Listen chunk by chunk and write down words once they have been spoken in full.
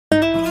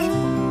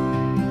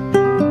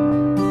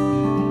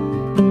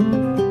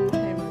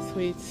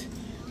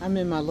I'm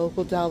in my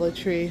local Dollar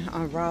Tree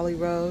on Raleigh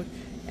Road,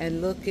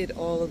 and look at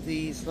all of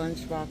these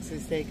lunch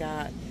boxes they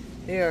got.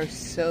 They are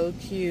so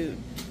cute.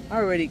 I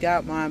already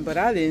got mine, but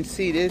I didn't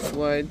see this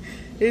one.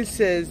 It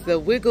says the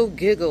Wiggle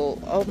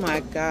Giggle. Oh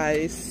my God,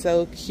 it's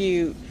so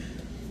cute.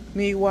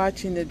 Me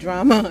watching the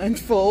drama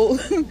unfold.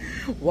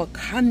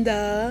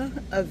 Wakanda,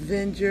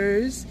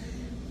 Avengers,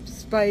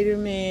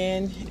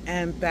 Spider-Man,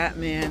 and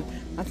Batman.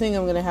 I think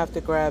I'm gonna have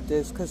to grab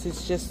this because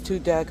it's just too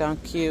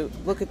daggone cute.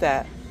 Look at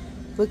that.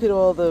 Look at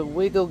all the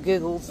wiggle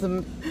giggles,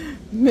 the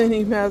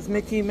Minnie Mouse,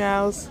 Mickey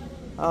Mouse.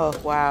 Oh,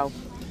 wow.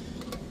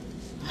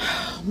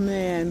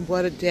 Man,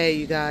 what a day,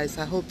 you guys.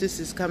 I hope this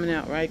is coming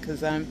out right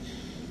because I'm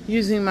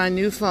using my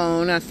new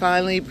phone. I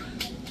finally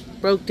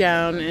broke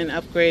down and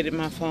upgraded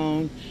my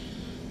phone.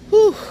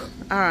 Whew.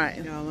 All right,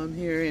 y'all, I'm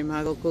here in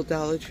my local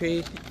Dollar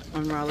Tree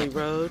on Raleigh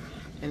Road,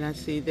 and I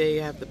see they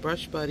have the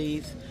Brush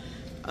Buddies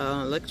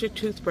electric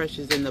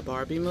toothbrushes in the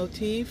Barbie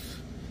motif.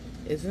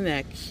 Isn't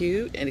that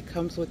cute? And it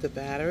comes with the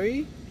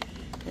battery.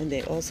 And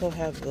they also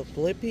have the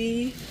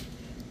Blippi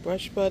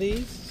Brush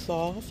Buddies,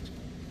 soft,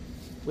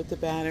 with the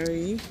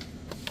battery.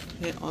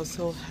 They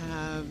also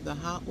have the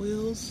Hot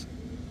Wheels.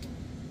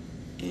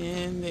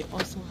 And they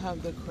also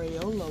have the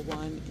Crayola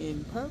one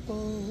in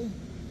purple.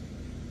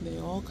 They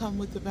all come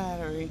with the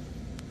battery.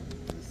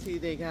 You see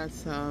they got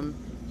some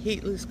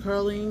heatless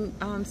curling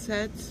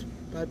sets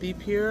by Be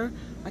Pure.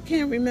 I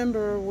can't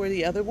remember where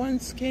the other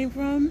ones came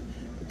from.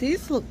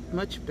 These look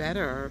much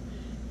better,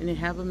 and they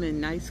have them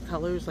in nice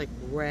colors like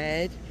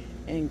red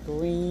and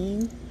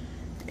green,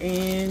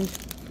 and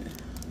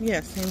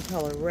yeah, same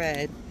color,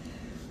 red.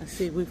 I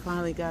see we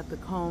finally got the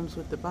combs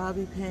with the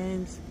bobby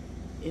pins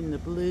in the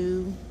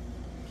blue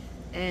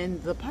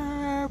and the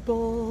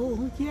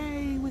purple.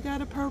 Yay, we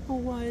got a purple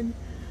one.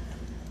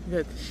 We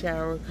got the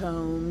shower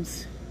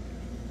combs.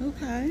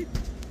 Okay,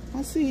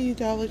 I'll see you,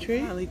 Dollar Tree.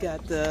 Finally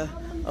got the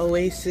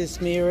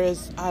Oasis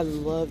mirrors. I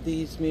love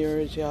these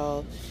mirrors,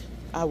 y'all.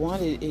 I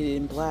wanted it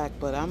in black,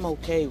 but I'm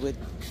okay with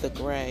the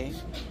gray.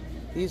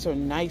 These are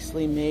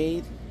nicely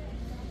made,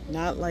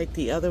 not like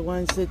the other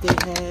ones that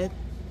they had.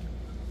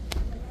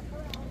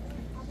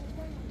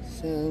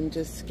 So I'm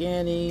just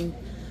scanning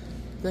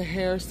the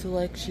hair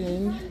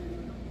selection.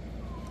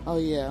 Oh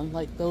yeah,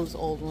 like those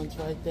old ones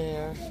right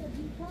there.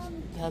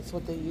 That's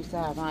what they used to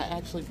have. I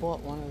actually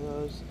bought one of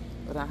those,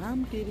 but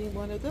I'm getting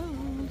one of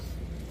those.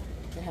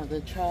 They have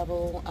the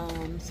travel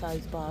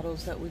size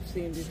bottles that we've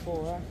seen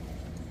before.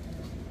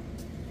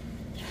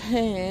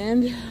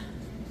 And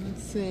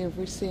let's see if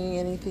we're seeing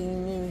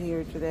anything new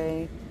here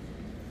today.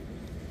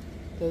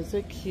 Those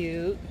are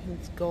cute.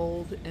 It's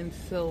gold and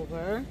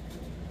silver.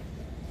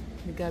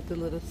 We got the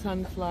little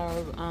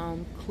sunflower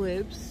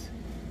clips.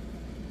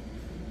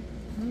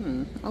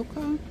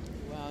 Okay.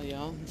 Wow,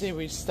 y'all. They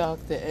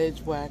restocked the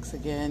edge wax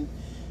again.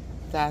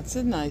 That's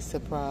a nice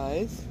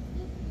surprise.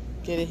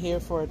 Get it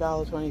here for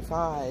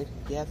 $1.25.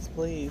 Yes,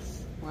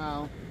 please.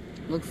 Wow.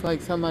 Looks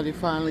like somebody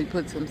finally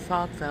put some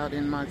socks out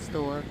in my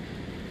store.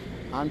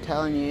 I'm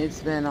telling you,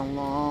 it's been a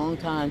long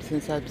time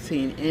since I've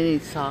seen any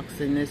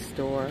socks in this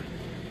store.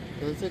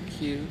 Those are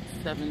cute.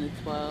 7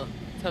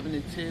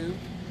 to 2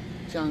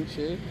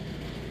 juncture.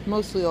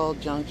 Mostly all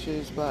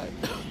junctures, but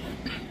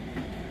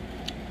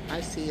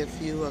I see a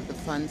few of the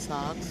fun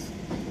socks.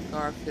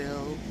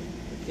 Garfield,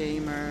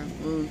 Gamer,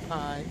 Moon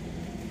Pie.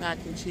 Mac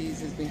and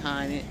cheese is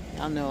behind it.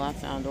 I know I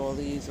found all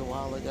these a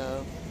while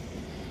ago.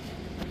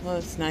 Well,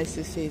 it's nice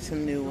to see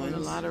some new ones. A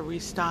lot of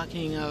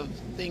restocking of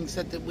things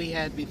that we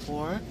had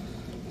before.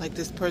 Like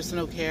this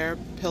personal care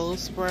pillow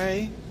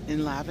spray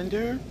in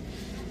lavender.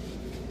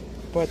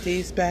 Brought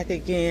these back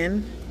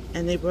again,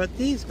 and they brought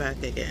these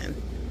back again.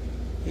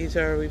 These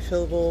are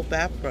refillable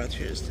bath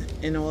brushes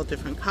in all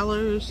different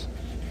colors.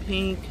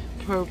 Pink,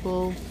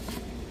 purple,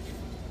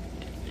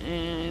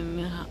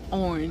 and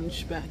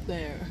orange back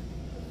there.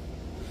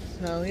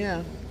 So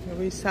yeah, they're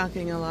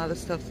restocking a lot of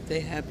stuff that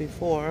they had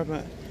before,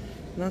 but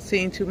I'm not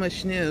seeing too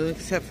much new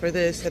except for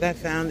this that I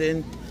found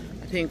in,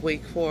 I think,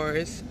 Wake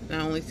Forest. I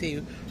only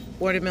see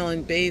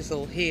watermelon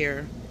basil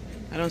here.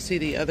 I don't see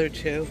the other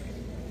two.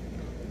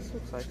 This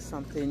looks like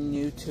something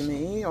new to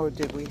me, or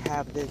did we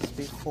have this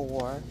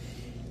before?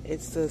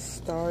 It's the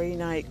Starry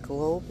Night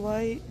Globe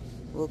Light.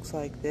 Looks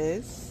like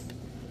this.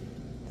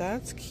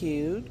 That's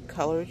cute.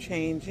 Color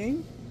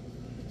changing.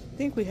 I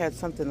think we had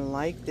something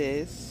like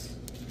this,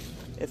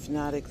 if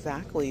not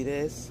exactly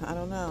this. I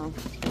don't know.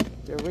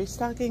 They're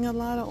restocking a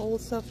lot of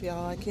old stuff,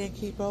 y'all. I can't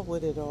keep up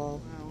with it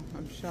all. Wow,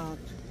 I'm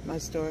shocked. My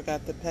store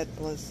got the Pet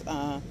Plus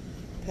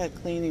pet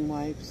cleaning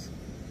wipes.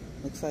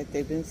 Looks like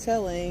they've been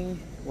selling.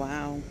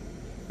 Wow.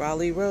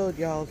 Raleigh Road,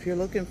 y'all, if you're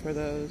looking for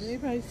those.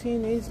 Anybody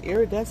seen these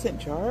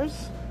iridescent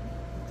jars?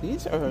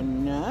 These are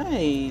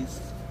nice.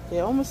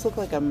 They almost look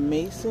like a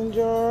mason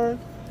jar,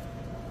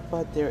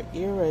 but they're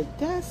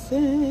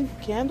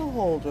iridescent candle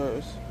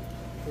holders.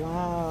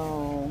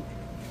 Wow.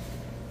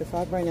 If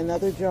I bring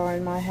another jar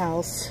in my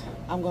house,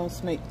 I'm going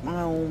to make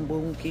my own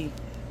boomki.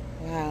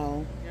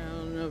 Wow. I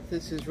don't know if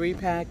this is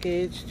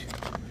repackaged.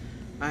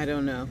 I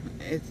don't know.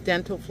 It's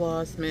dental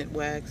floss, mint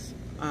wax,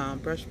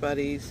 brush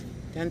buddies,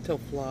 dental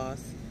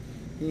floss.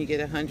 and you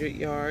get 100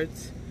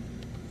 yards.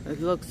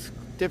 It looks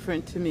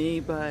different to me,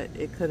 but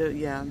it could have,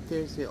 yeah,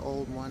 there's the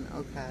old one.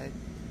 Okay.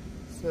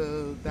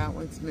 So that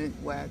one's mint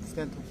wax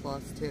dental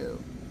floss too.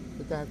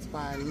 But that's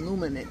by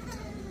Luminant.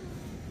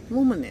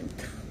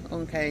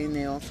 Okay, and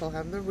they also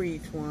have the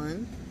Reach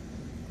one.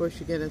 Of course,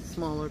 you get a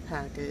smaller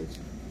package.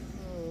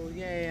 Oh,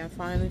 yay, I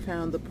finally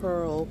found the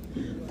pearl.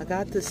 I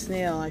got the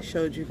snail I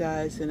showed you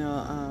guys in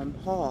a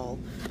haul,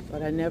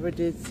 but I never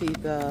did see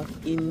the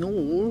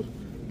Inul,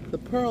 the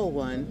pearl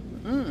one.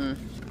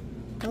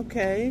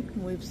 Okay,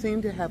 we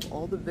seem to have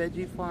all the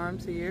veggie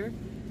farms here.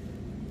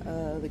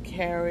 The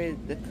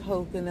carrot, the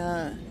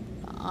coconut,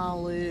 the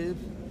olive.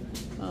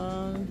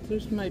 There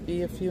might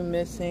be a few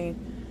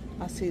missing.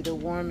 I see the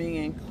warming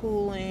and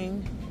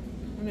cooling.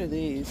 What are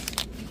these?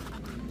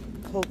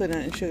 Coconut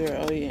and sugar.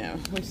 Oh yeah,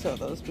 we saw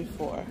those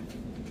before.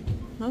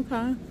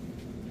 Okay,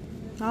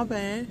 not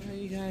bad.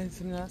 You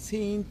guys, I'm not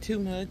seeing too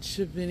much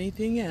of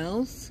anything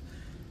else.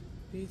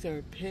 These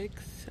are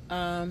picks.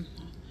 I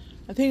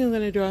think I'm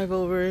going to drive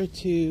over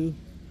to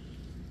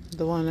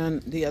the one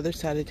on the other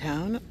side of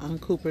town on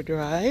Cooper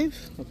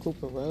Drive, or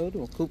Cooper Road,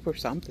 or Cooper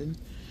something,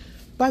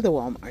 by the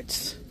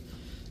Walmarts.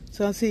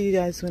 So I'll see you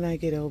guys when I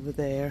get over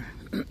there.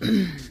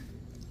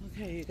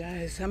 Okay, you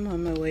guys, I'm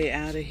on my way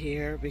out of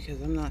here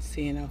because I'm not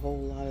seeing a whole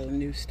lot of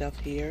new stuff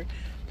here.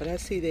 But I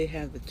see they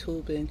have the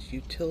Tool Bench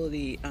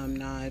utility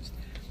knives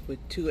with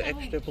 2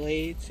 extra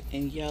blades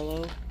in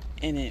yellow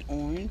and in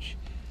orange.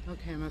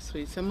 Okay, my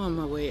sweets, I'm on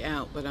my way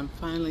out, but I'm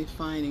finally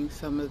finding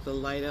some of the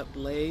light up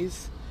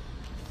lays.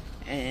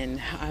 And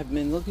I've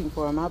been looking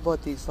for them. I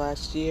bought these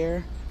last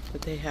year,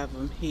 but they have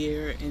them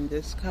here in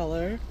this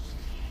color.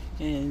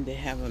 And they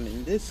have them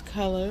in this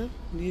color.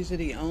 These are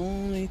the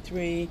only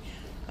 3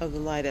 of the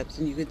light ups,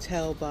 and you can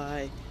tell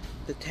by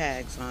the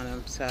tags on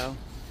them. So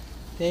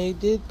they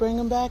did bring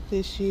them back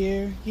this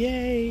year.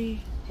 Yay!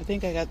 I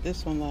think I got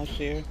this one last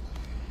year.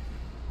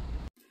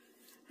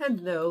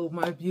 Hello,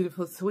 my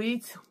beautiful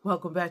sweets.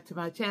 Welcome back to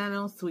my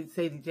channel, Sweet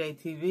Sadie J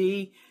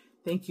TV.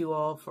 Thank you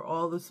all for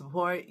all the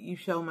support you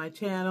show my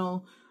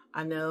channel.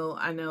 I know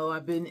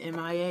I've been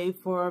MIA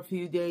for a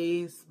few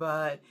days,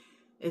 but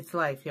it's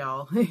life,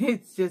 y'all.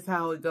 It's just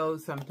how it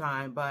goes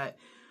sometimes. But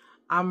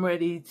I'm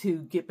ready to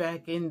get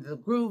back in the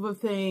groove of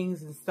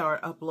things and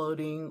start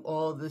uploading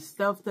all the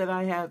stuff that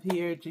I have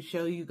here to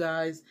show you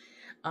guys.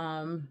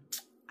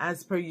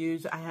 As per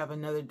usual, I have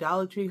another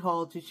Dollar Tree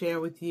haul to share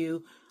with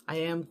you. I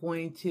am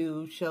going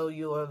to show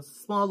you a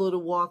small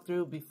little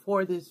walkthrough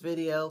before this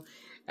video,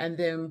 and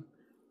then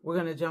we're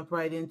going to jump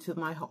right into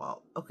my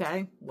haul.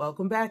 Okay,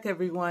 welcome back,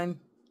 everyone.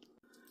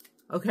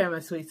 Okay, my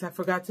sweets, I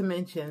forgot to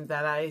mention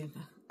that I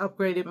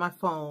upgraded my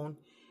phone,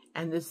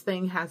 and this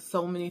thing has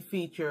so many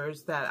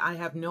features that I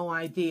have no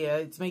idea.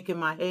 It's making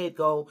my head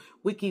go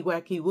wiki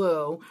wacky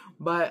woo,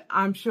 but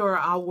I'm sure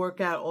I'll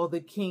work out all the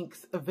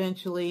kinks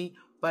eventually.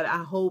 But I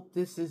hope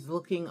this is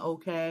looking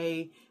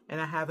okay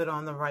and I have it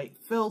on the right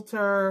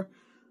filter.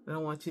 I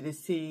don't want you to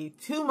see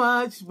too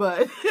much,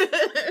 but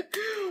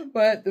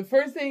but the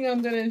first thing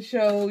I'm going to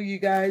show you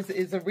guys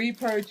is a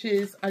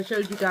repurchase. I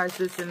showed you guys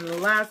this in the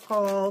last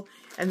haul,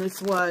 and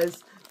this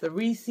was the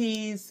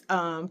Reese's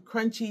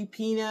Crunchy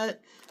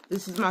Peanut.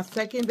 This is my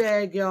second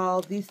bag,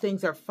 y'all. These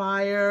things are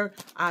fire.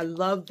 I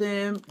love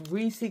them.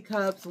 Reese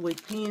cups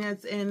with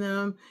peanuts in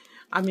them.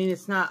 I mean,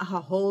 it's not a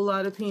whole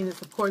lot of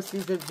peanuts. Of course,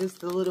 these are just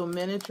the little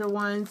miniature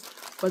ones,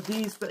 but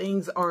these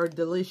things are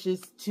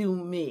delicious to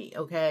me,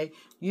 okay?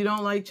 You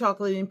don't like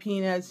chocolate and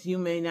peanuts, you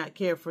may not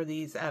care for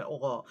these at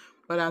all.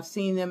 But I've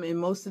seen them in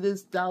most of the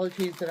Dollar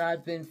Trees that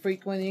I've been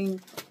frequenting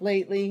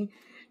lately.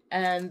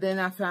 And then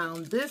I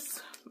found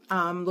this,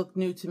 looked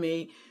new to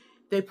me.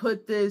 They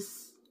put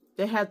this,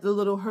 they had the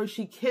little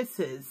Hershey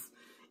Kisses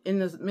in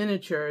the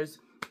miniatures.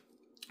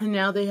 And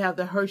now they have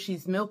the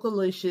Hershey's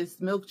Milkalicious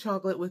milk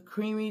chocolate with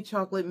creamy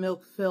chocolate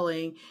milk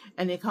filling,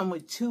 and they come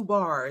with 2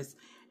 bars.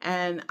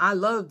 And I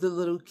love the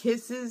little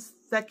kisses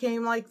that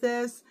came like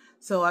this,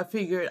 so I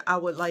figured I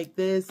would like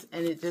this,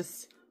 and it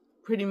just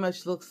pretty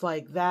much looks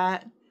like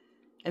that.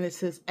 And it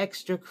says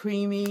extra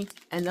creamy,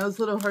 and those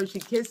little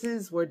Hershey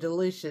Kisses were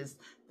delicious,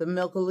 the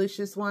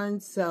Milkalicious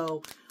ones.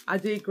 So I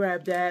did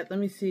grab that. Let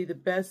me see, the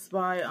Best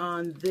Buy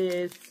on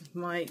this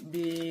might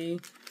be...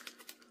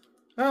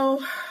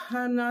 Oh,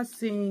 I'm not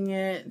seeing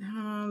it.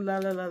 La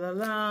la la la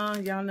la.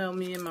 Y'all know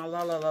me and my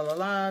la la la la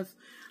la's.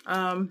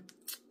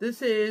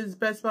 This is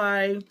Best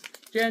Buy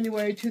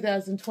January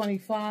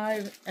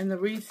 2025, and the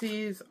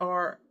Reese's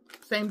are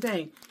same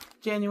thing,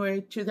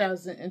 January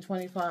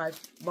 2025,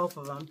 both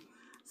of them.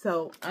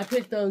 So I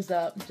picked those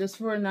up just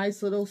for a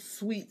nice little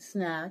sweet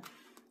snack.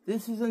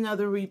 This is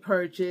another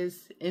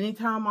repurchase.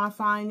 Anytime I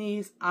find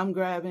these, I'm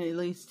grabbing at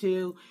least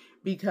 2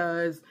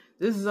 because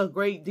this is a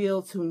great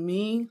deal to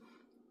me.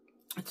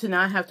 To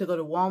not have to go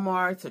to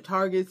Walmart's or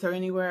Target's or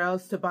anywhere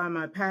else to buy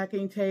my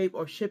packing tape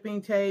or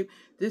shipping tape.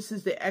 This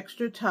is the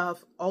extra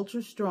tough,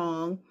 ultra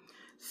strong,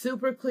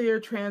 super clear,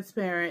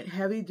 transparent,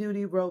 heavy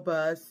duty,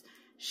 robust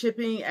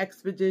shipping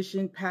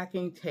expedition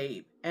packing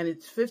tape. and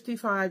it's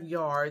 55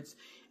 yards.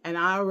 And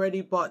I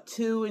already bought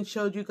 2 and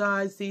showed you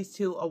guys these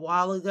 2 a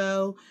while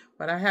ago,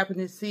 but I happened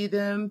to see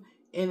them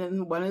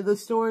in one of the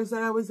stores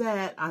that I was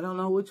at. I don't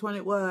know which one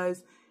it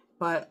was,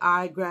 but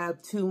I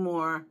grabbed 2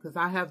 more because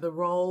I have the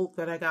roll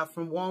that I got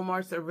from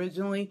Walmart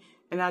originally,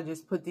 and I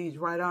just put these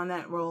right on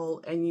that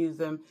roll and use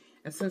them.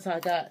 And since I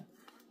got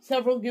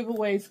several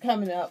giveaways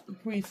coming up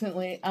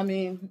recently, I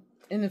mean,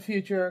 in the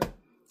future,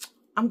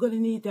 I'm going to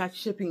need that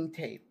shipping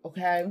tape,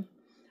 okay?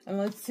 And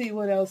let's see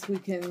what else we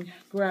can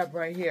grab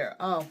right here.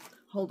 Oh,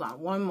 hold on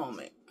one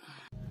moment.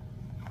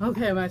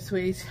 Okay, my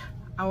sweets,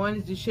 I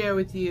wanted to share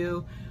with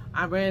you,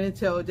 I ran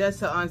into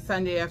Odessa on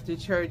Sunday after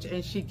church,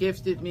 and she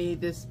gifted me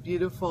this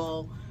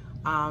beautiful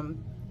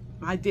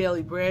My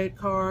Daily Bread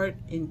card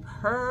in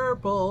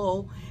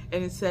purple,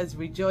 and it says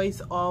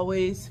rejoice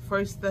always,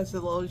 1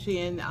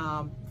 Thessalonians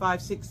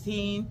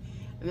 5:16,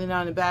 and then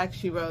on the back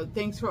she wrote,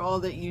 thanks for all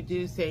that you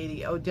do,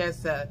 Sadie,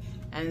 Odessa,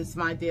 and it's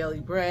my daily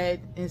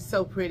bread. And it's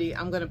so pretty.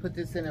 I'm going to put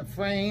this in a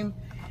frame.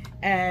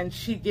 And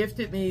she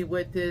gifted me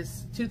with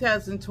this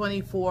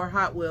 2024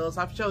 Hot Wheels.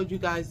 I've showed you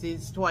guys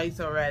these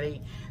twice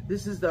already.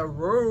 This is the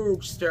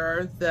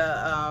Roadster,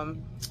 the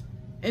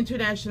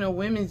International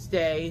Women's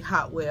Day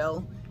Hot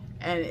Wheel,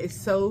 and it's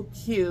so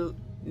cute.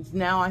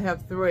 Now I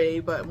have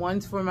 3, but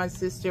one's for my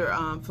sister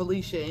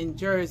Felicia in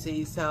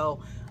Jersey,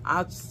 so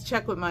I'll just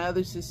check with my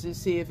other sisters to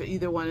see if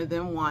either one of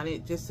them want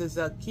it, just as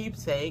a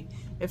keepsake.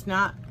 If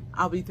not,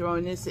 I'll be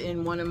throwing this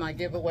in one of my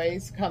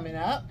giveaways coming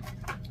up,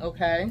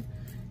 okay?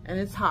 And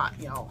it's hot,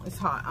 y'all. It's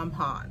hot. I'm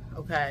hot,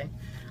 okay?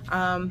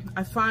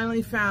 I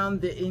finally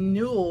found the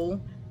Inul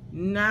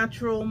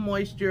Natural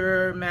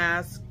Moisture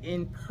Mask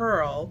in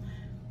Pearl.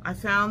 I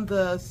found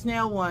the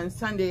snail one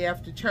Sunday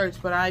after church,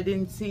 but I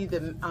didn't see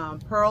the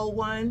pearl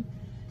one.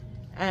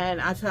 And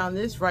I found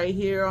this right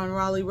here on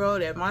Raleigh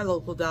Road at my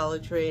local Dollar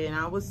Tree, and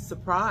I was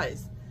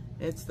surprised.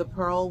 It's the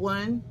pearl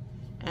one,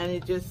 and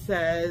it just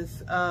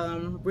says,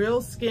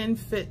 real skin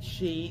fit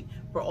sheet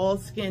for all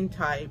skin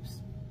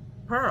types,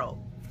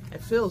 pearl.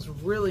 It feels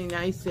really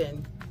nice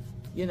and,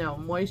 you know,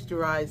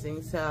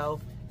 moisturizing. So,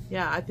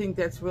 yeah, I think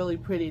that's really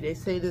pretty. They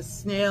say the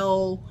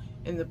snail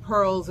and the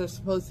pearls are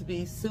supposed to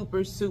be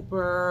super,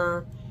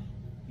 super,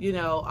 you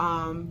know,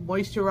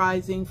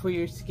 moisturizing for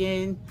your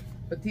skin.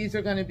 But these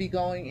are going to be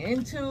going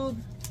into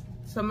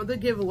some of the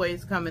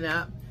giveaways coming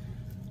up.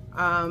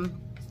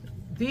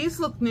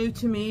 These look new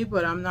to me,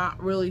 but I'm not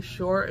really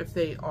sure if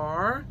they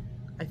are.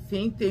 I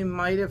think they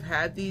might have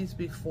had these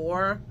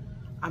before.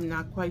 I'm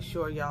not quite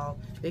sure, y'all.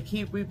 They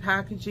keep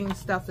repackaging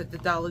stuff at the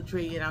Dollar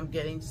Tree, and I'm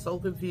getting so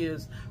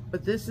confused.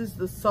 But this is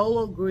the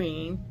Solo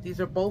Green. These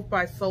are both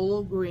by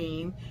Solo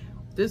Green.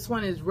 This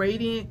one is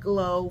Radiant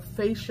Glow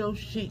Facial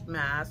Sheet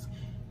Mask,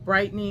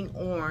 Brightening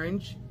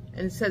Orange.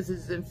 And it says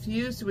it's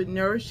infused with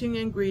nourishing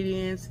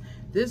ingredients.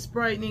 This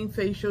brightening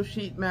facial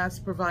sheet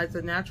mask provides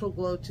a natural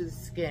glow to the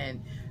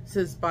skin. It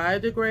says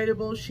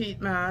biodegradable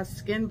sheet mask,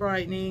 skin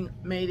brightening,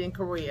 made in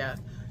Korea.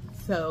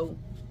 So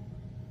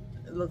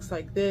it looks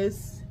like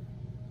this,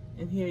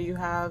 and here you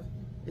have,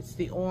 it's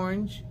the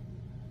orange,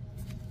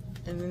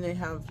 and then they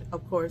have,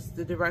 of course,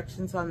 the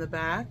directions on the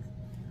back.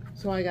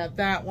 So I got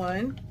that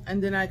one,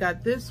 and then I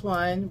got this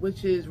one,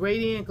 which is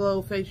Radiant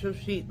Glow Facial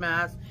Sheet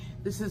Mask.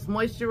 This is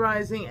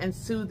moisturizing and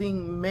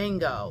soothing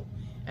mango,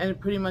 and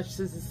it pretty much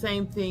is the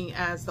same thing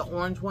as the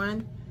orange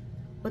one,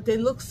 but they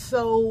look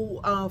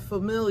so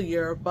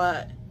familiar,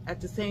 but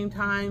at the same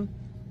time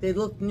they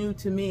look new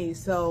to me,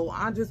 so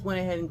I just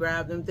went ahead and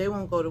grabbed them. They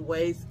won't go to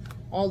waste.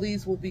 All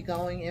these will be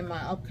going in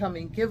my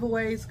upcoming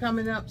giveaways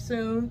coming up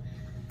soon.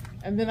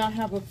 And then I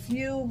have a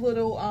few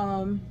little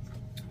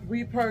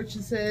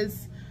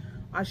repurchases.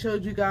 I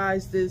showed you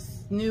guys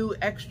this new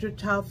extra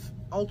tough,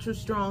 ultra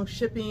strong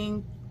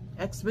shipping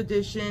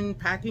expedition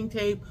packing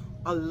tape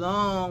a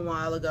long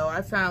while ago.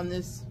 I found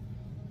this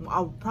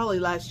probably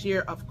last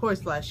year, of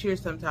course last year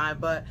sometime,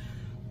 but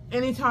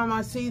anytime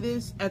I see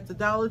this at the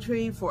Dollar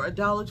Tree for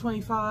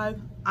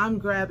 $1.25, I'm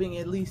grabbing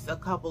at least a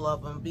couple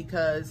of them,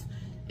 because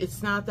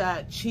it's not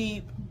that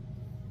cheap,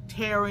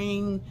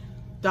 tearing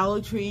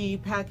Dollar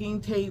Tree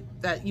packing tape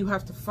that you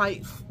have to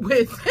fight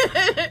with.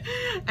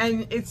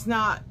 And it's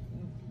not,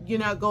 you're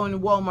not going to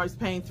Walmart's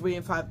paying $3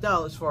 and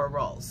 $5 for a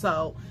roll.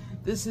 So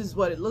this is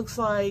what it looks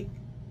like,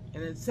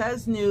 and it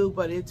says new,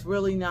 but it's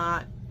really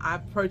not. I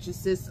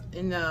purchased this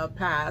in the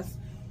past,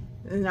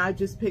 and I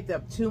just picked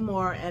up 2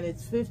 more, and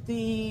it's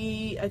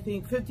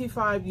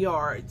 55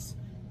 yards.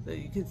 So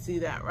you can see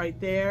that right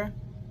there.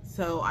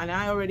 So, and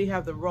I already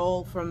have the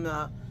roll from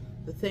the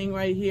thing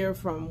right here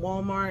from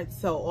Walmart.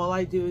 So all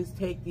I do is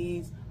take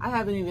these. I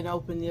haven't even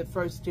opened the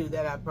first 2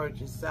 that I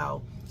purchased.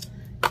 So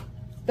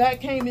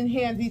that came in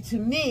handy to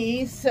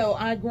me, so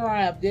I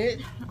grabbed it,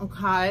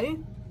 okay?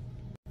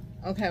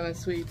 Okay, my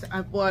sweets,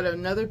 I bought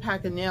another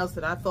pack of nails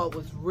that I thought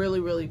was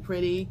really, really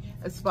pretty.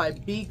 It's by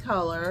B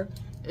Color.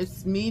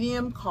 It's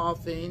medium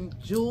coffin,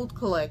 jeweled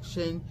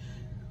collection,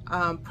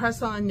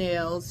 press-on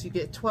nails. You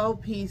get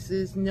 12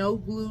 pieces, no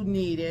glue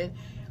needed.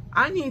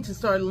 I need to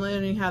start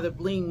learning how to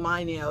bling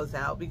my nails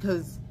out,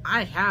 because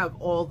I have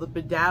all the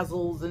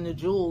bedazzles and the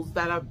jewels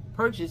that I've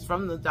purchased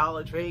from the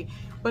Dollar Tree,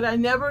 but I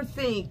never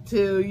think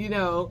to, you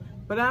know,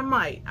 but I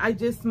might. I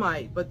just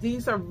might. But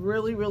these are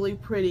really, really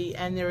pretty,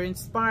 and they're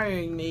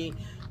inspiring me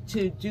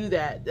to do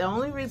that. The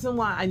only reason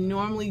why I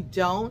normally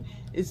don't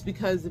is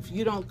because if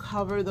you don't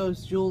cover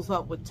those jewels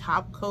up with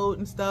top coat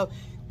and stuff,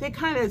 they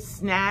kind of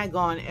snag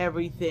on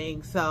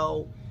everything.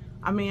 So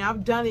I mean,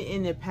 I've done it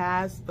in the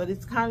past, but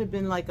it's kind of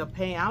been like a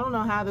pain. I don't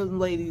know how those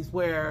ladies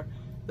wear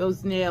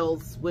those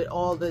nails with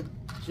all the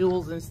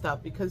jewels and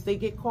stuff, because they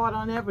get caught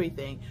on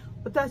everything.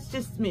 But that's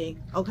just me,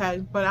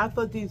 okay? But I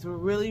thought these were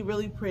really,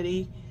 really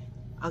pretty,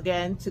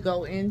 again, to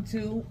go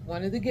into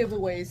one of the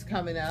giveaways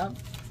coming up.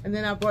 And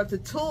then I brought the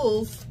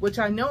tools, which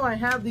I know I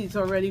have these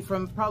already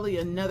from probably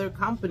another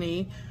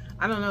company.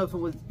 I don't know if it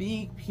was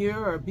Be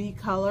Pure or Be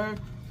Color,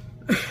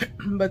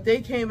 but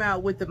they came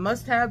out with the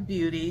must-have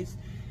beauties.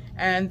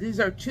 And these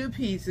are 2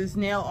 pieces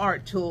nail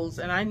art tools,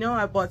 and I know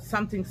I bought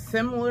something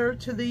similar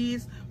to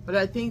these, but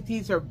I think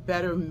these are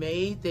better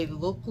made. They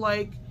look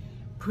like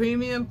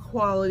premium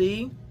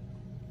quality.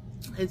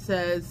 It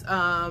says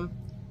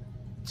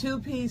 2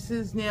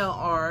 pieces nail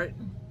art.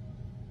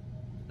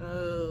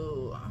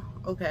 Oh,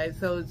 okay,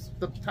 so it's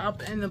the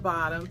top and the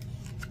bottom,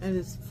 and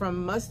it's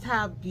from Must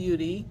Have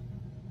Beauty.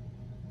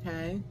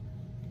 Okay,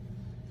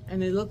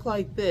 and they look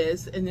like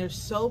this, and they're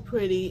so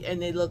pretty,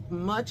 and they look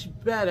much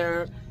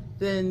better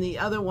than the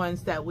other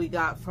ones that we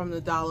got from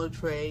the Dollar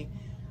Tree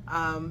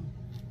a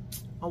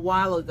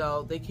while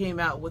ago. They came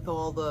out with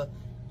all the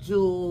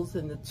jewels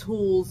and the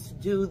tools to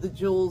do the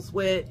jewels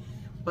with,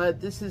 but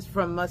this is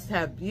from Must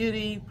Have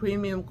Beauty,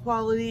 premium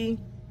quality,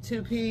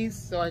 2-piece.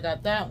 So I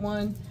got that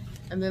one,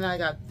 and then I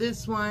got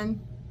this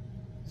one.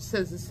 It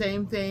says the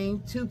same thing,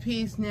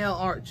 2-piece nail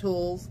art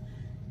tools,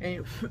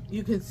 and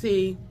you can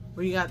see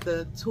where you got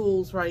the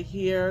tools right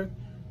here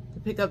to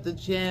pick up the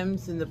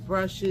gems and the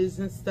brushes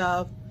and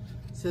stuff.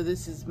 So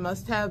this is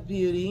Must Have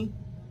Beauty,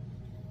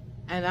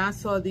 and I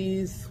saw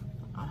these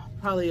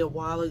probably a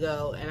while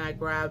ago, and I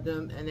grabbed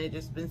them, and they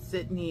just been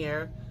sitting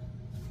here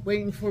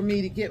waiting for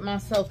me to get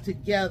myself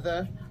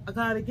together. I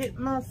gotta get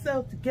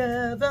myself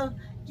together,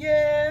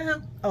 yeah.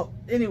 Oh,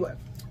 anyway,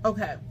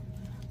 okay.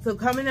 So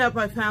coming up,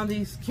 I found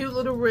these cute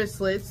little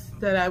wristlets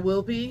that I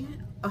will be,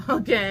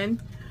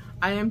 again,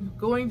 I am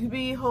going to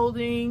be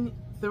holding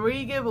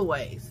 3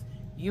 giveaways.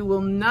 You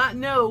will not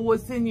know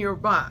what's in your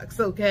box,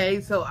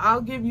 okay? So I'll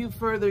give you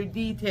further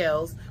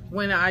details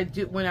when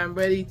I'm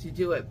ready to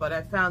do it. But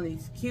I found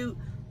these cute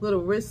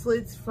little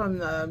wristlets from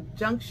the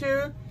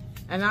juncture,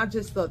 and I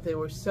just thought they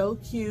were so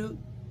cute.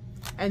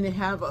 And they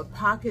have a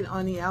pocket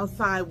on the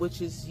outside,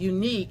 which is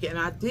unique. And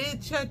I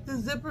did check the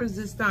zippers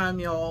this time,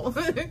 y'all,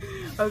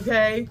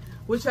 okay?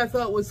 Which I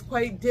thought was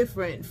quite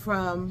different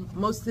from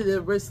most of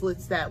the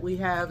wristlets that we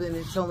have, and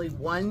it's only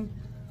one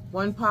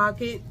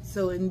pocket.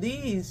 So in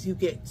these you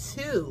get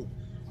two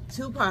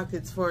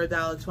pockets for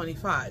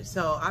 $1.25.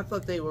 So I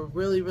thought they were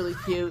really, really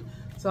cute.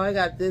 So I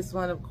got this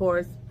one, of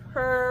course,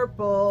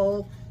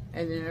 purple,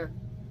 and they're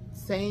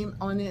same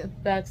on the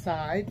back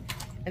side.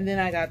 And then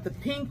I got the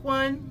pink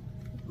one,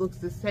 looks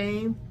the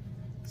same,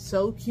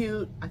 so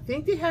cute. I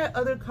think they had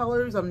other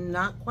colors, I'm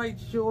not quite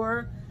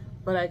sure,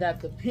 but I got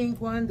the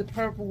pink one, the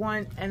purple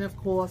one, and of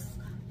course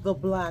the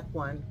black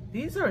one.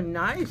 These are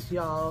nice,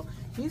 y'all.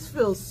 These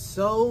feel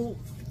so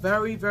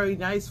very, very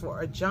nice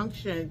for a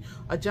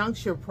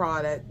juncture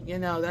product. You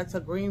know, that's a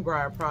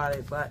Greenbrier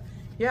product. But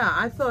yeah,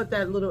 I thought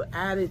that little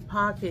added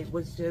pocket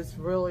was just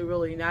really,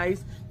 really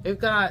nice. They've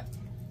got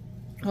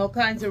all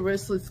kinds of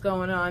wristlets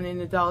going on in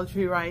the Dollar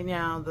Tree right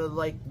now. The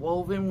like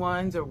woven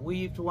ones or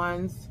weaved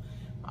ones,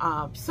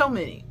 so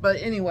many.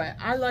 But anyway,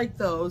 I like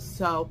those,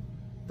 so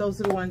those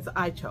are the ones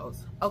I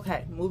chose.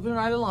 Okay, moving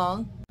right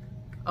along.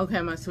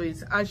 Okay, my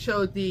sweets, I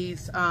showed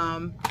these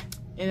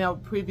in a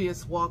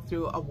previous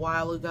walkthrough a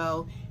while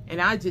ago,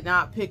 and I did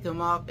not pick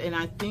them up, and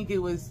I think it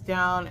was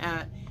down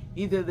at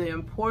either the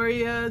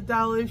Emporia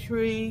Dollar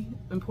Tree,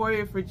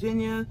 Emporia,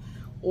 Virginia,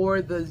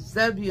 or the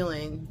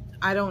Zebulon.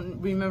 I don't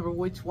remember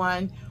which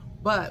one,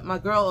 but my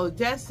girl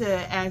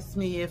Odessa asked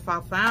me if I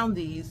found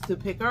these to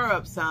pick her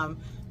up some.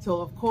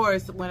 So of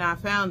course, when I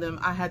found them,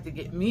 I had to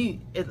get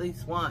me at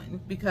least one,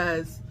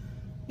 because,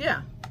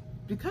 yeah,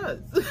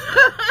 because.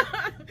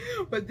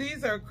 But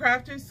these are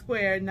Crafter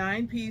Square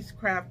 9-piece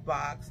craft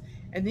box,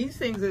 and these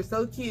things are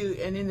so cute.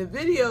 And in the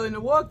video, in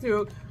the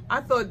walkthrough,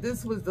 I thought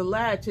this was the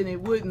latch and it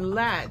wouldn't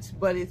latch,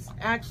 but it's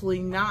actually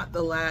not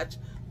the latch.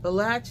 The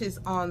latch is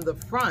on the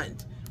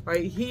front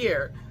right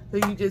here. So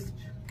you just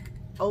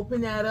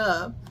open that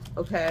up,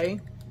 okay?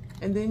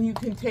 And then you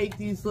can take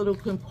these little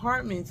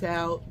compartments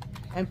out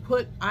and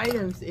put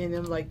items in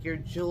them, like your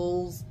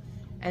jewels,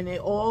 and they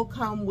all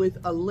come with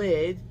a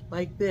lid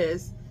like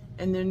this,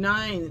 and there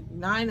are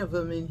nine of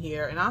them in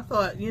here. And I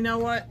thought, you know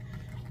what,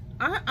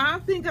 I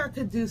think I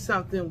could do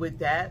something with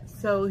that.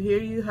 So here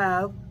you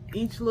have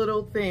each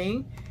little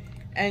thing,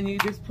 and you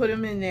just put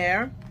them in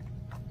there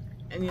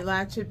and you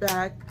latch it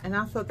back. And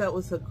I thought that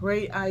was a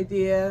great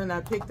idea, and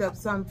I picked up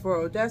some for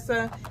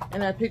Odessa,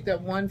 and I picked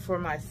up one for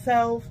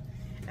myself.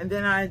 And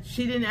then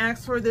she didn't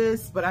ask for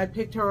this, but I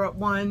picked her up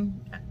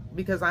one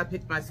because I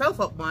picked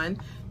myself up one.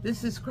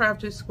 This is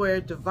Crafted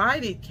Square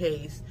divided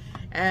case.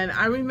 And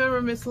I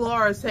remember Miss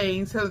Laura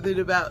saying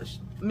something about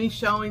me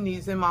showing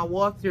these in my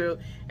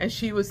walkthrough, and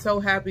she was so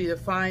happy to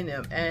find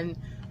them. And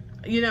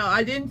you know,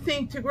 I didn't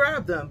think to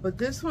grab them, but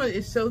this one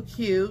is so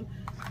cute.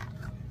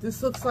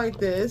 This looks like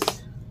this,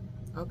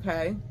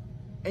 okay?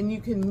 And you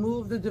can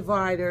move the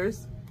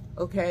dividers,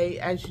 okay,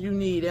 as you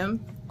need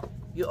them.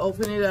 You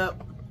open it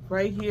up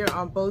right here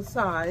on both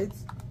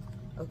sides,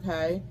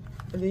 okay?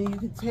 And then you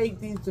can take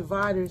these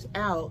dividers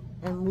out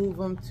and move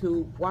them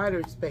to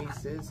wider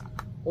spaces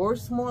or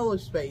smaller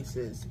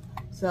spaces.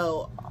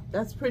 So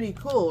that's pretty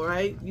cool,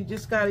 right? You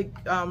just gotta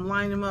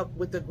line them up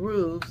with the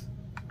grooves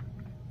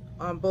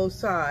on both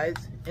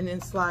sides and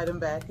then slide them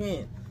back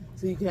in.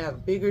 So you can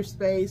have bigger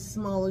space,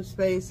 smaller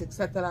space,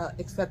 etc.,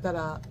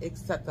 etc.,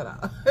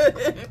 etc.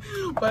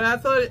 But I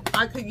thought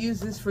I could use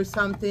this for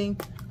something.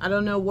 I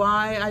don't know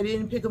why I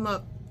didn't pick them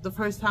up the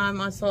first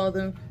time I saw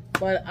them,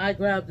 but I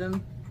grabbed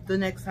them the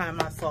next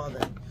time I saw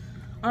them.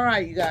 All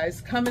right, you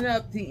guys, coming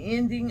up the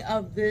ending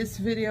of this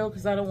video,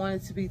 because I don't want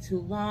it to be too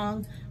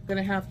long. I'm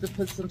gonna have to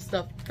put some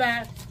stuff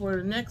back for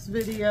the next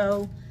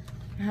video.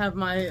 I have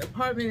my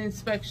apartment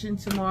inspection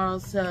tomorrow,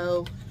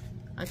 so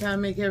I gotta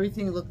make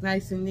everything look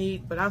nice and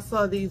neat. But I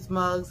saw these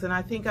mugs, and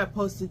I think I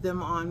posted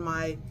them on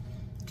my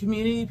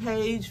community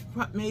page,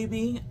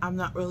 maybe. I'm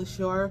not really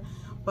sure.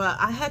 But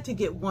I had to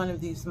get one of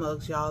these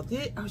mugs, y'all.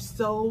 They are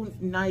so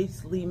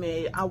nicely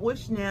made. I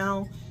wish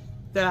now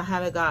that I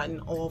had gotten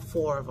all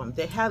 4 of them.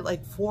 They had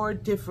like 4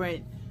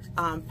 different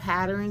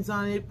patterns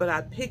on it, but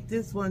I picked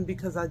this one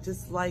because I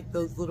just like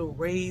those little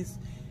raised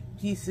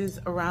pieces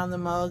around the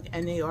mug,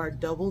 and they are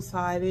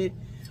double-sided.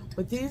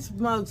 But these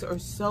mugs are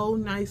so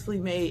nicely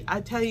made.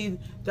 I tell you,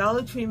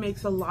 Dollar Tree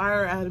makes a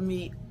liar out of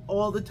me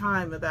all the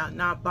time about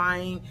not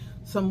buying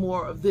some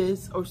more of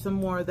this or some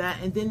more of that,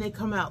 and then they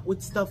come out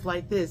with stuff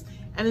like this,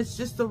 and it's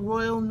just a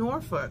Royal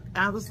Norfolk.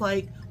 I was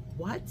like,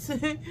 what?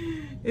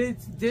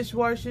 It's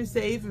dishwasher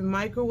safe and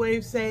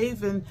microwave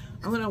safe, and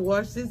I'm gonna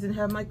wash this and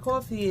have my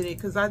coffee in it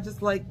because I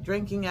just like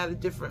drinking out of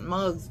different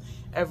mugs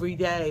every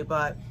day.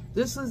 But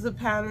this was the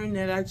pattern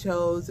that I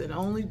chose, and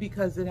only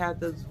because it had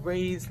those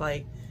raised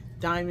like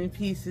diamond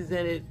pieces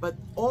in it. But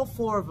all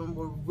 4 of them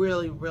were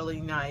really, really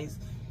nice,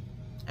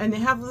 and they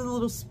have the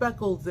little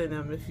speckles in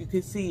them, if you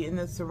could see, in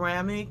the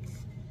ceramic.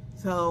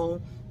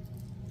 So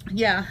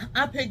yeah,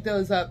 I picked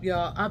those up,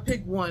 y'all. I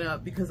picked one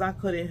up because I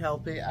couldn't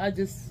help it.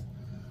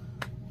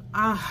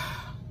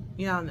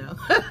 Y'all know.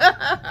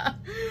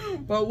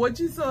 But what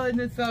you saw in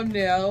the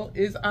thumbnail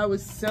is I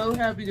was so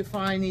happy to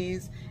find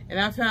these, and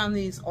I found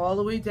these all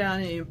the way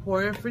down in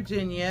Emporia,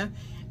 Virginia.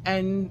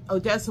 And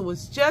Odessa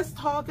was just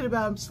talking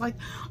about them. She's like,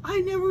 I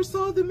never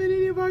saw them in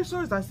any of our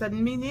stores. I said,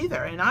 me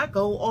neither. And I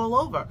go all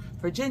over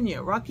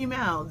Virginia, Rocky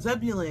Mount,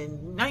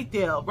 Zebulon,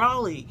 Knightdale,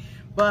 Raleigh.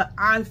 But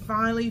I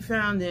finally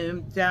found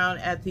them down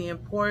at the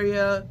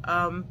Emporia,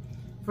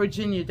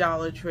 Virginia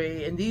Dollar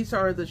Tree. And these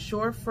are the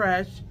Shore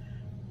Fresh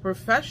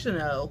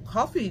Professional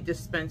Coffee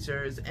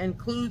Dispensers.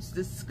 Includes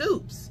the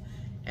scoops.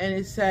 And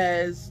it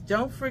says,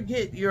 don't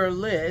forget your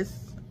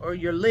list, or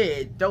your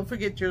lid. Don't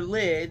forget your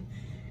lid.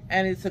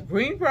 And it's a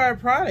Greenbrier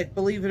product,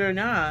 believe it or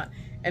not.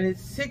 And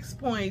it's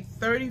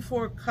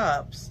 6.34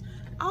 cups.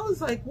 I was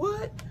like,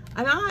 what?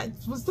 And I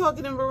was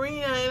talking to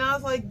Marina, and I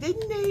was like,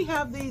 didn't they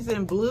have these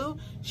in blue?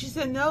 She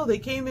said, no, they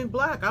came in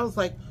black. I was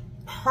like,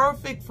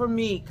 perfect for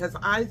me, because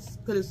I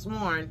could have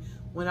sworn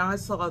when I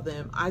saw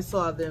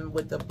them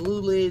with the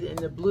blue lid and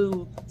the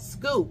blue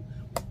scoop.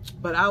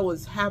 But I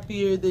was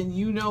happier than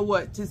you know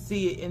what to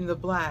see it in the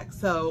black.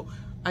 So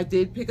I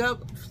did pick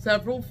up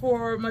several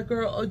for my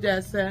girl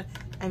Odessa,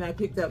 and I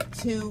picked up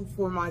 2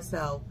 for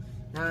myself.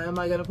 Now, am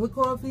I gonna put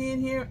coffee in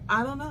here?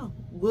 I don't know,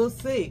 we'll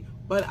see.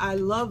 But I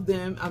love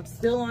them. I'm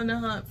still on the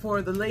hunt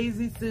for the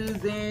Lazy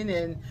Susan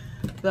and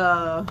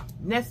the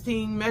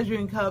nesting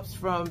measuring cups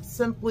from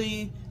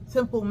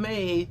Simple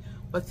Made.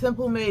 But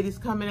Simple Made is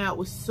coming out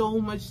with so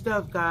much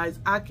stuff, guys.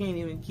 I can't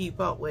even keep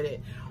up with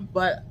it.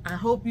 But I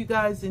hope you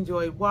guys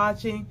enjoyed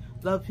watching.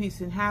 Love, peace,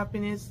 and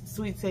happiness.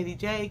 Sweet Sadie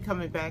J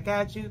coming back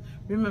at you.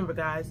 Remember,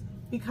 guys,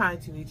 be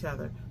kind to each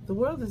other. The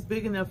world is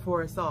big enough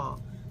for us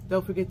all.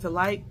 Don't forget to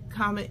like,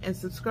 comment, and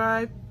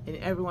subscribe. And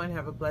everyone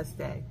have a blessed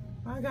day.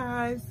 Bye,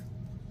 guys.